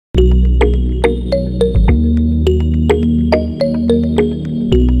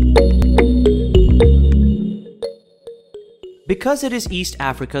Because it is East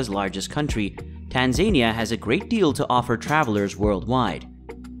Africa's largest country, Tanzania has a great deal to offer travelers worldwide.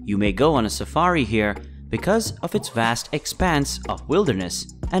 You may go on a safari here because of its vast expanse of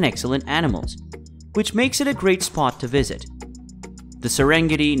wilderness and excellent animals, which makes it a great spot to visit. The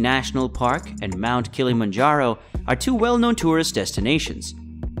Serengeti National Park and Mount Kilimanjaro are two well-known tourist destinations.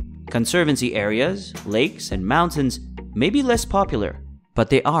 Conservancy areas, lakes, and mountains may be less popular, but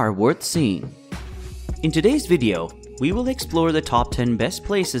they are worth seeing. In today's video, we will explore the top 10 best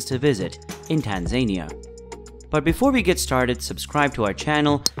places to visit in Tanzania. But before we get started, subscribe to our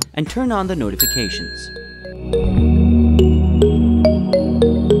channel and turn on the notifications.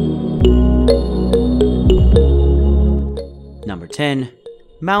 Number 10.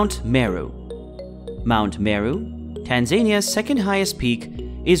 Mount Meru. Mount Meru, Tanzania's second highest peak,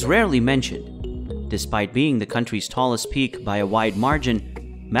 is rarely mentioned. Despite being the country's tallest peak by a wide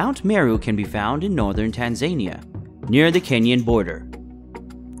margin, Mount Meru can be found in northern Tanzania, near the Kenyan border.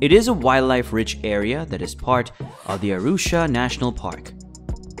 It is a wildlife-rich area that is part of the Arusha National Park.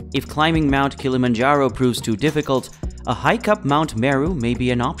 If climbing Mount Kilimanjaro proves too difficult, a hike up Mount Meru may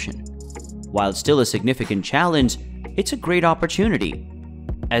be an option. While still a significant challenge, it's a great opportunity.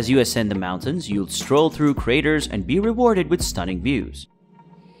 As you ascend the mountains, you'll stroll through craters and be rewarded with stunning views.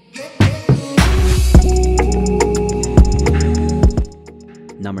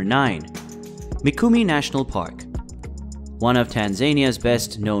 Number 9. Mikumi National Park. One of Tanzania's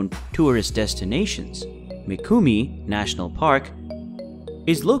best-known tourist destinations, Mikumi National Park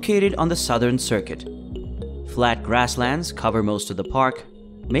is located on the southern circuit. Flat grasslands cover most of the park,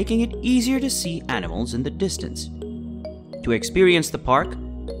 making it easier to see animals in the distance. To experience the park,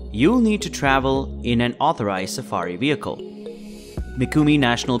 you'll need to travel in an authorized safari vehicle. Mikumi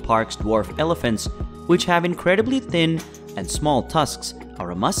National Park's dwarf elephants, which have incredibly thin and small tusks,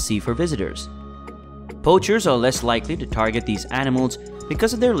 are a must-see for visitors. Poachers are less likely to target these animals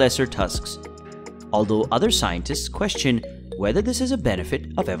because of their lesser tusks, although other scientists question whether this is a benefit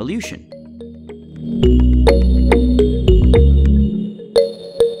of evolution.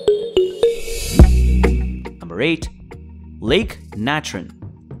 Number 8. Lake Natron.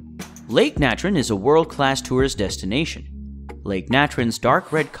 Lake Natron is a world-class tourist destination. Lake Natron's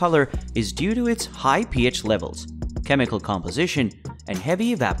dark red color is due to its high pH levels, chemical composition, and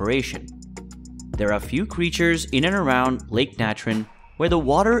heavy evaporation. There are few creatures in and around Lake Natron where the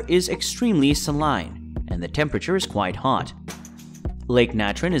water is extremely saline and the temperature is quite hot. Lake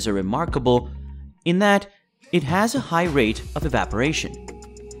Natron is remarkable in that it has a high rate of evaporation.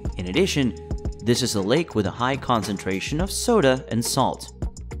 In addition, this is a lake with a high concentration of soda and salt.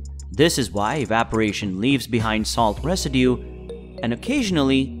 This is why evaporation leaves behind salt residue, and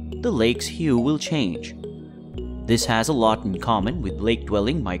occasionally the lake's hue will change. This has a lot in common with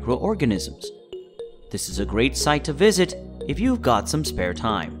lake-dwelling microorganisms. This is a great site to visit if you've got some spare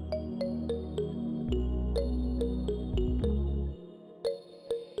time.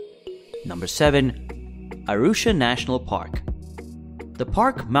 Number 7. Arusha National Park. The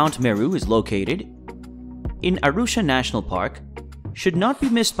park Mount Meru is located in Arusha National Park should not be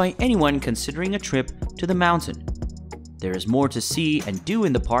missed by anyone considering a trip to the mountain. There is more to see and do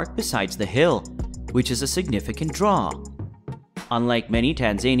in the park besides the hill, which is a significant draw. Unlike many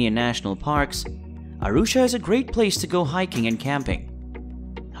Tanzanian national parks, Arusha is a great place to go hiking and camping.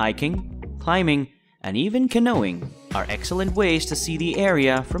 Hiking, climbing, and even canoeing are excellent ways to see the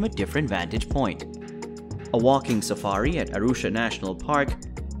area from a different vantage point. A walking safari at Arusha National Park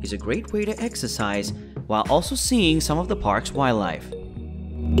is a great way to exercise while also seeing some of the park's wildlife.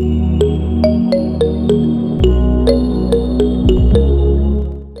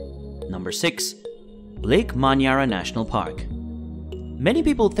 Number 6. Lake Manyara National Park. Many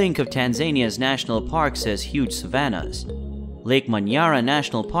people think of Tanzania's national parks as huge savannas. Lake Manyara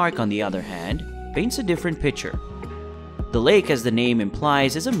National Park, on the other hand, paints a different picture. The lake, as the name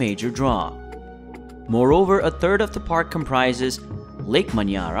implies, is a major draw. Moreover, a third of the park comprises Lake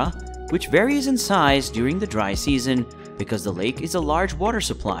Manyara, which varies in size during the dry season because the lake is a large water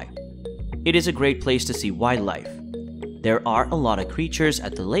supply. It is a great place to see wildlife. There are a lot of creatures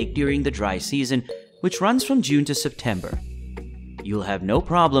at the lake during the dry season, which runs from June to September. You'll have no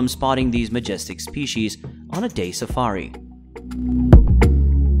problem spotting these majestic species on a day safari.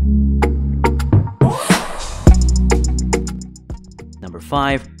 Number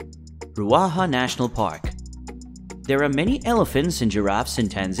 5. Ruaha National Park. There are many elephants and giraffes in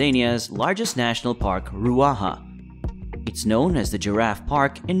Tanzania's largest national park, Ruaha. It's known as the Giraffe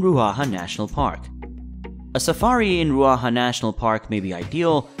Park in Ruaha National Park. A safari in Ruaha National Park may be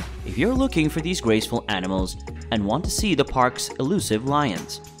ideal if you're looking for these graceful animals and want to see the park's elusive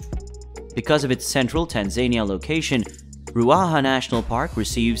lions. Because of its central Tanzania location, Ruaha National Park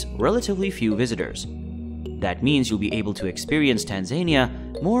receives relatively few visitors. That means you'll be able to experience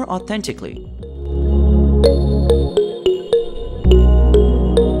Tanzania more authentically.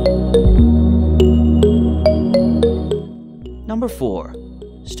 Number 4.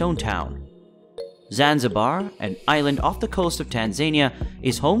 Stone Town. Zanzibar, an island off the coast of Tanzania,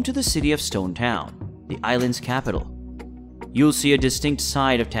 is home to the city of Stone Town, the island's capital. You'll see a distinct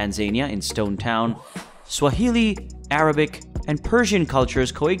side of Tanzania in Stone Town. Swahili, Arabic, and Persian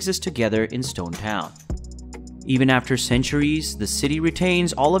cultures coexist together in Stone Town. Even after centuries, the city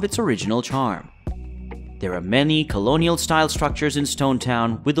retains all of its original charm. There are many colonial-style structures in Stone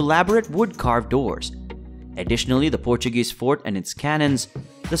Town with elaborate wood-carved doors. Additionally, the Portuguese fort and its cannons,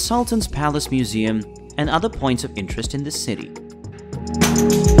 the Sultan's Palace Museum, and other points of interest in this city.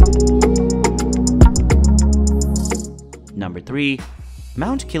 Number 3.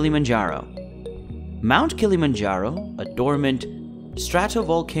 Mount Kilimanjaro. Mount Kilimanjaro, a dormant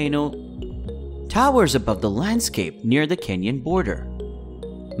stratovolcano, towers above the landscape near the Kenyan border.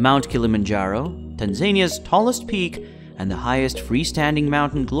 Mount Kilimanjaro, Tanzania's tallest peak and the highest freestanding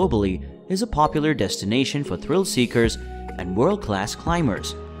mountain globally, is a popular destination for thrill seekers and world-class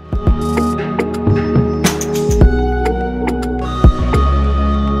climbers.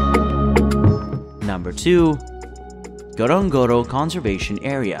 Number 2. Ngorongoro Conservation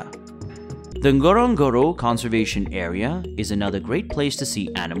Area. The Ngorongoro Conservation Area is another great place to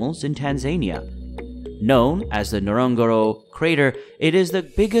see animals in Tanzania. Known as the Ngorongoro crater, it is the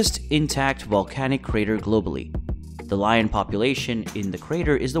biggest intact volcanic crater globally. The lion population in the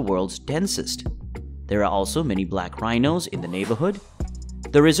crater is the world's densest. There are also many black rhinos in the neighborhood.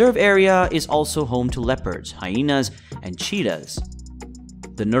 The reserve area is also home to leopards, hyenas, and cheetahs.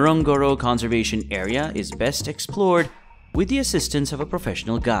 The Ngorongoro Conservation Area is best explored with the assistance of a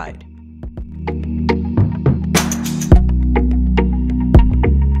professional guide.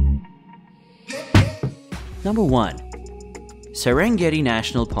 Number 1. Serengeti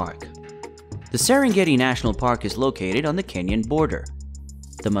National Park. The Serengeti National Park is located on the Kenyan border.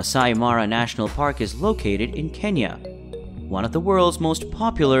 The Masai Mara National Park is located in Kenya. One of the world's most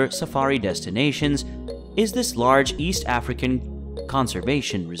popular safari destinations is this large East African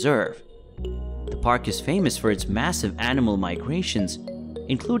conservation reserve. The park is famous for its massive animal migrations,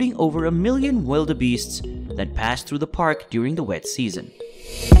 including over 1 million wildebeests that pass through the park during the wet season.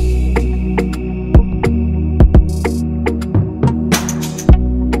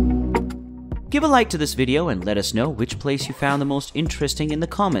 Give a like to this video and let us know which place you found the most interesting in the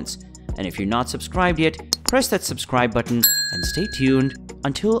comments. And if you're not subscribed yet, press that subscribe button and stay tuned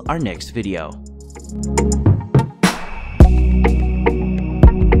until our next video.